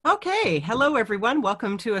Okay, hello everyone.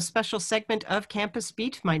 Welcome to a special segment of Campus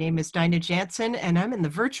Beat. My name is Dinah Jansen, and I'm in the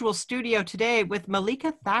virtual studio today with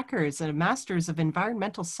Malika Thackers, a Master's of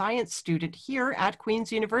Environmental Science student here at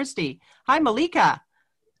Queen's University. Hi, Malika.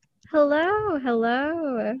 Hello.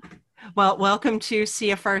 Well, welcome to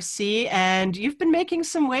CFRC, and you've been making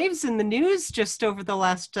some waves in the news just over the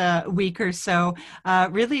last week or so.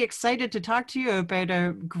 Really excited to talk to you about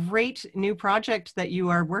a great new project that you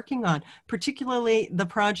are working on, particularly the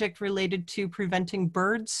project related to preventing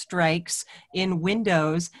bird strikes in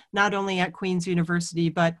windows, not only at Queen's University,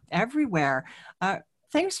 but everywhere.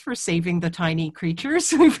 Thanks for saving the tiny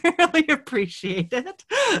creatures. We really appreciate it.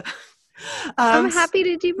 I'm happy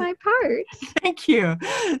to do my part. Thank you.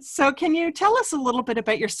 So can you tell us a little bit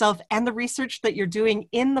about yourself and the research that you're doing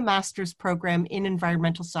in the master's program in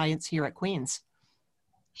environmental science here at Queen's?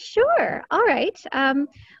 Sure. All right.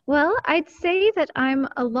 Well, I'd say that I'm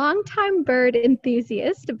a longtime bird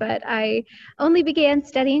enthusiast, but I only began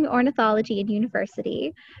studying ornithology in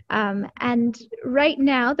university. And right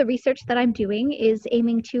now, the research that I'm doing is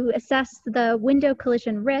aiming to assess the window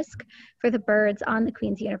collision risk for the birds on the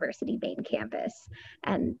Queen's University main campus.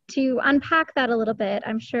 And to unpack that a little bit,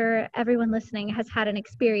 I'm sure everyone listening has had an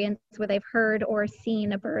experience where they've heard or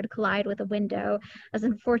seen a bird collide with a window, as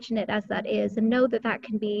unfortunate as that is, and know that that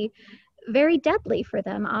can be very deadly for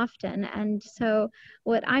them often. And so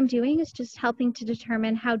what I'm doing is just helping to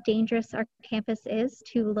determine how dangerous our campus is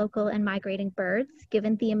to local and migrating birds,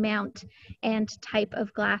 given the amount and type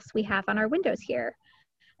of glass we have on our windows here.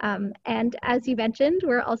 And as you mentioned,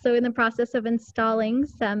 we're also in the process of installing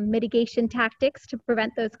some mitigation tactics to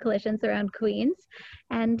prevent those collisions around Queens.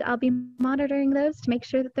 And I'll be monitoring those to make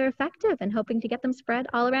sure that they're effective and hoping to get them spread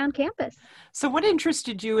all around campus. So what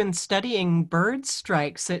interested you in studying bird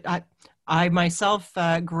strikes? I myself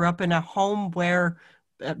grew up in a home where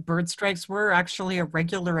bird strikes were actually a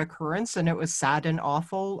regular occurrence, and it was sad and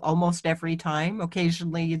awful almost every time.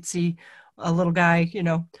 Occasionally you'd see a little guy,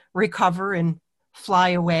 recover and fly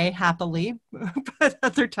away happily, but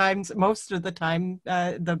other times, most of the time,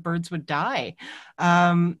 the birds would die.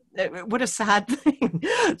 What a sad thing.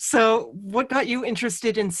 So what got you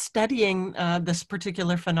interested in studying this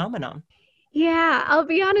particular phenomenon? Yeah, I'll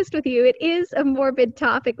be honest with you. It is a morbid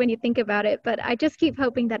topic when you think about it, but I just keep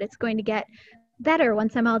hoping that it's going to get better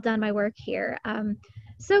once I'm all done my work here.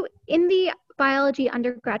 So in the biology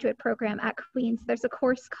undergraduate program at Queen's, there's a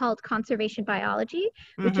course called Conservation Biology,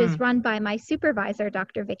 which is run by my supervisor,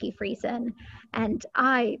 Dr. Vicki Friesen, and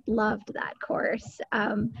I loved that course.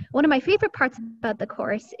 One of my favorite parts about the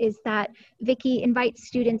course is that Vicki invites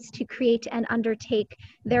students to create and undertake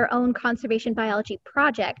their own conservation biology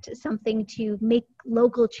project, something to make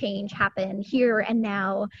local change happen here and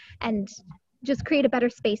now, and just create a better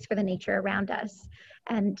space for the nature around us.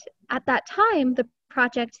 And at that time, the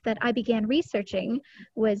project that I began researching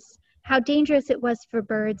was how dangerous it was for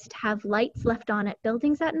birds to have lights left on at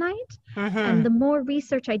buildings at night. And the more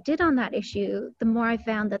research I did on that issue, the more I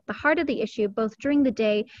found that the heart of the issue, both during the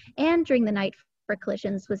day and during the night for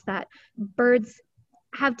collisions, was that birds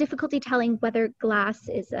have difficulty telling whether glass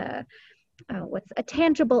is a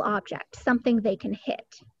tangible object, something they can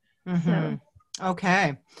hit.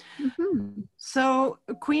 Okay. So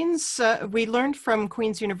Queen's, we learned from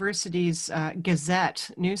Queen's University's Gazette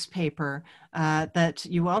newspaper that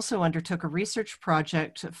you also undertook a research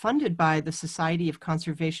project funded by the Society of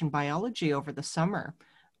Conservation Biology over the summer.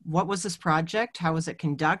 What was this project? How was it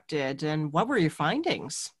conducted? And what were your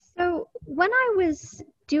findings? So when I was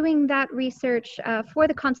doing that research for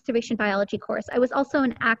the conservation biology course, I was also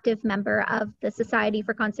an active member of the Society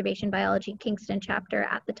for Conservation Biology Kingston chapter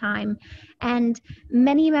at the time. And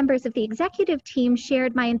many members of the executive team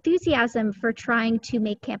shared my enthusiasm for trying to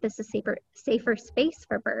make campus a safer space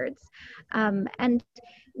for birds. And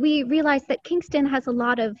we realized that Kingston has a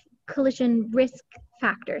lot of collision risk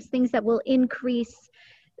factors, things that will increase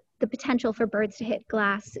the potential for birds to hit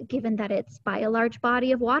glass, given that it's by a large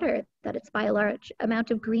body of water, that it's by a large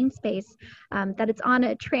amount of green space, that it's on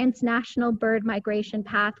a transnational bird migration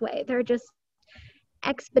pathway. There are just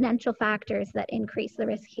exponential factors that increase the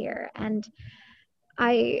risk here. And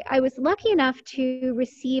I was lucky enough to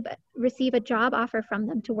receive a job offer from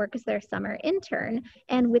them to work as their summer intern.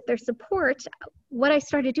 And with their support, what I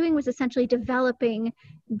started doing was essentially developing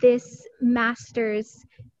this master's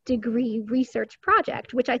degree research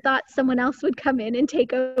project, which I thought someone else would come in and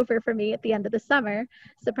take over for me at the end of the summer.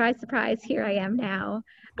 Surprise, surprise, here I am now.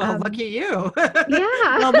 Well, lucky you.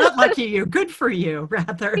 Yeah. Well, not lucky you, good for you,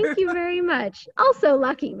 rather. Thank you very much. Also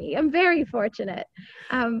lucky me. I'm very fortunate.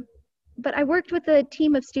 but I worked with a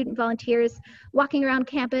team of student volunteers walking around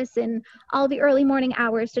campus in all the early morning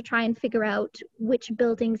hours to try and figure out which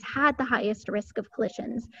buildings had the highest risk of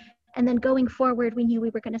collisions. And then going forward, we knew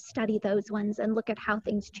we were going to study those ones and look at how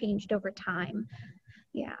things changed over time.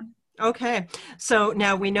 Yeah. Okay, so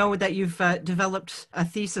now we know that you've developed a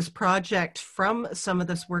thesis project from some of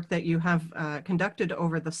this work that you have conducted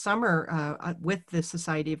over the summer with the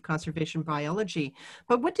Society of Conservation Biology.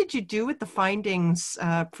 But what did you do with the findings,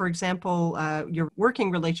 for example, your working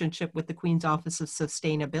relationship with the Queen's Office of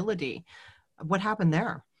Sustainability? What happened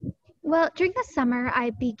there? Well, during the summer,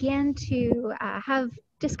 I began to have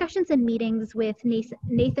discussions and meetings with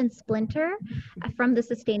Nathan Splinter from the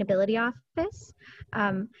Sustainability Office.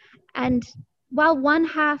 And while one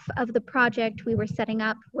half of the project we were setting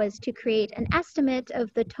up was to create an estimate of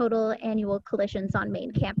the total annual collisions on main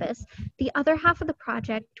campus, the other half of the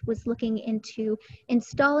project was looking into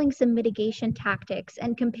installing some mitigation tactics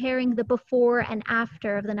and comparing the before and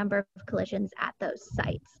after of the number of collisions at those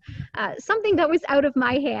sites. Something that was out of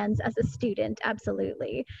my hands as a student,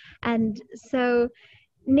 absolutely. And so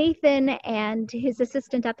Nathan and his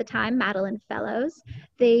assistant at the time, Madeline Fellows,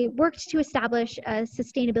 they worked to establish a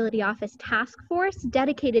sustainability office task force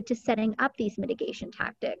dedicated to setting up these mitigation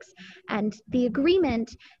tactics. And the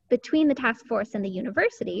agreement between the task force and the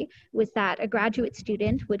university was that a graduate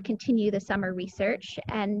student would continue the summer research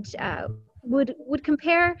and would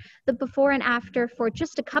compare the before and after for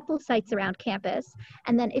just a couple sites around campus.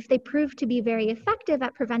 And then if they proved to be very effective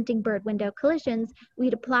at preventing bird window collisions,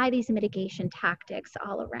 we'd apply these mitigation tactics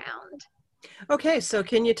all around. Okay, so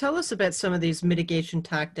can you tell us about some of these mitigation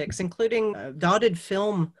tactics, including dotted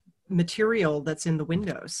film material that's in the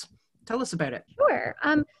windows? Tell us about it. Sure.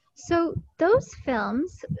 So those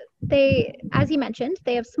films, as you mentioned,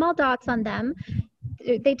 they have small dots on them.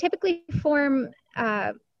 They typically form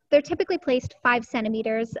they're typically placed 5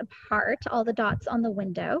 centimeters apart, all the dots on the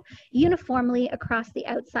window, uniformly across the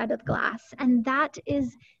outside of the glass. And that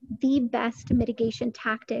is the best mitigation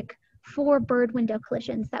tactic for bird window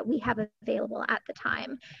collisions that we have available at the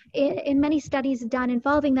time. In many studies done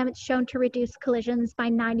involving them, it's shown to reduce collisions by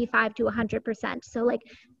 95 to 100%. So like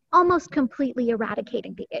almost completely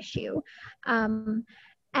eradicating the issue.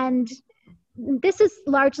 And this is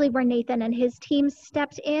largely where Nathan and his team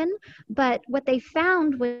stepped in, but what they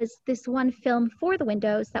found was this one film for the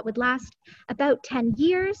windows that would last about 10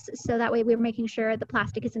 years. So that way we were making sure the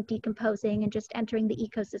plastic isn't decomposing and just entering the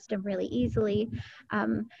ecosystem really easily.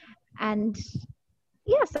 And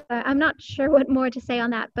yes, I'm not sure what more to say on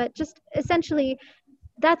that, but just essentially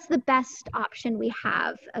that's the best option we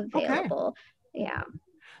have available. Okay. Yeah.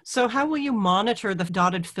 So how will you monitor the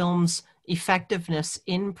dotted film's effectiveness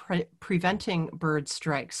in preventing bird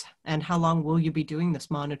strikes? And how long will you be doing this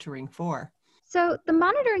monitoring for? So the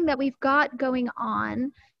monitoring that we've got going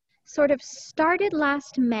on sort of started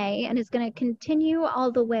last May and is going to continue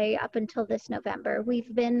all the way up until this November.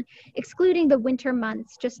 We've been excluding the winter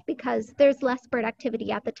months just because there's less bird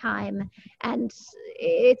activity at the time and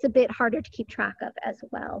it's a bit harder to keep track of as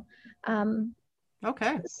well.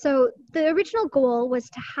 Okay. So the original goal was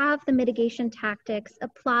to have the mitigation tactics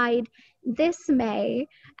applied this May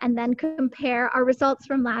and then compare our results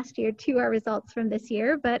from last year to our results from this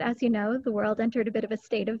year. But as you know, the world entered a bit of a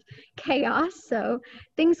state of chaos. So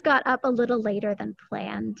things got up a little later than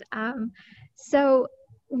planned. So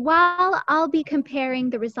while I'll be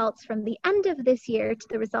comparing the results from the end of this year to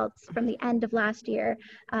the results from the end of last year,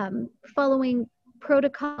 following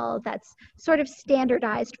protocol that's sort of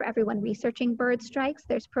standardized for everyone researching bird strikes.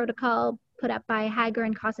 There's protocol put up by Hager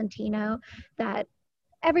and Cosentino that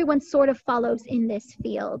everyone sort of follows in this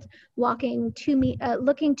field, looking 2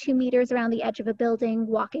 meters around the edge of a building,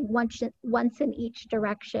 walking once in each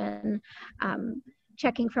direction,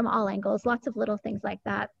 checking from all angles, lots of little things like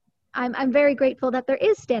that. I'm very grateful that there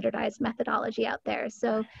is standardized methodology out there.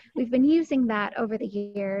 So we've been using that over the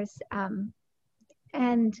years.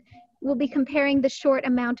 And we'll be comparing the short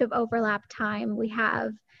amount of overlap time we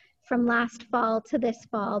have from last fall to this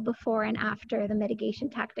fall before and after the mitigation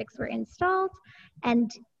tactics were installed and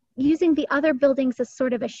using the other buildings as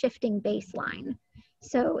sort of a shifting baseline.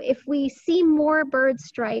 So if we see more bird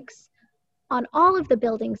strikes on all of the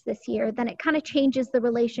buildings this year, then it kind of changes the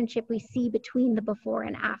relationship we see between the before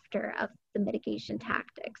and after of the mitigation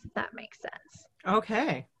tactics, if that makes sense.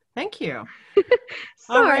 Okay. Thank you.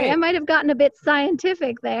 Sorry, right. I might have gotten a bit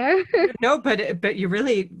scientific there. No, but you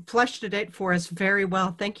really fleshed it out for us very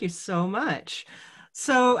well. Thank you so much.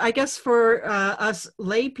 So I guess for us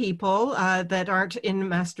lay people that aren't in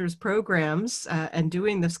master's programs and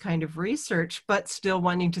doing this kind of research, but still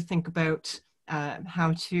wanting to think about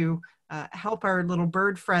how to help our little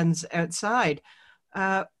bird friends outside,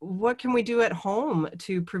 what can we do at home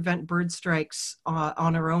to prevent bird strikes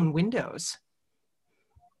on our own windows?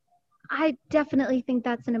 I definitely think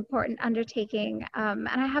that's an important undertaking. And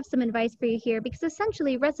I have some advice for you here, because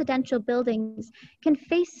essentially residential buildings can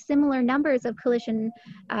face similar numbers of collision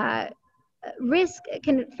risk,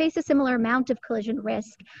 can face a similar amount of collision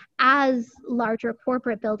risk as larger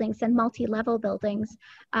corporate buildings and multi-level buildings.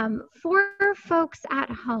 For folks at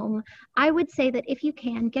home, I would say that if you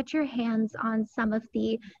can, get your hands on some of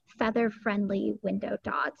the feather-friendly window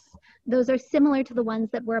dots. Those are similar to the ones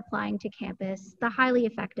that we're applying to campus, the highly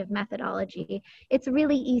effective methodology. It's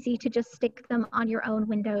really easy to just stick them on your own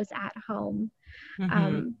windows at home.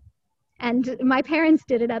 Mm-hmm. And my parents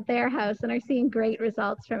did it at their house and are seeing great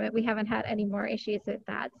results from it. We haven't had any more issues with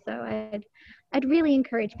that. So I'd really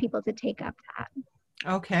encourage people to take up that.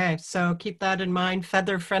 Okay, so keep that in mind.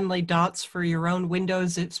 Feather-friendly dots for your own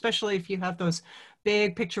windows, especially if you have those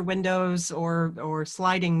big picture windows or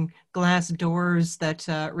sliding glass doors that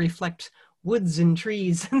reflect woods and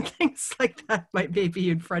trees and things like that might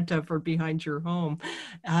be in front of or behind your home.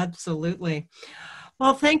 Absolutely.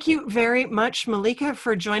 Well, thank you very much, Malika,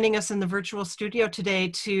 for joining us in the virtual studio today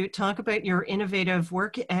to talk about your innovative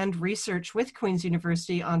work and research with Queen's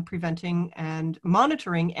University on preventing and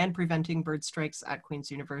monitoring and preventing bird strikes at Queen's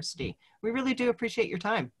University. We really do appreciate your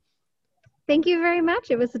time. Thank you very much.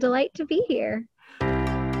 It was a delight to be here.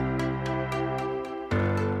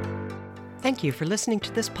 Thank you for listening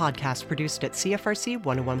to this podcast produced at CFRC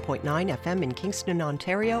 101.9 FM in Kingston,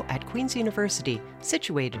 Ontario at Queen's University,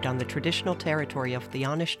 situated on the traditional territory of the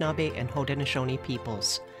Anishinaabe and Haudenosaunee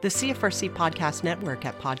peoples. The CFRC Podcast Network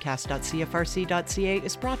at podcast.cfrc.ca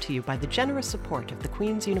is brought to you by the generous support of the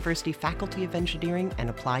Queen's University Faculty of Engineering and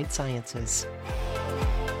Applied Sciences.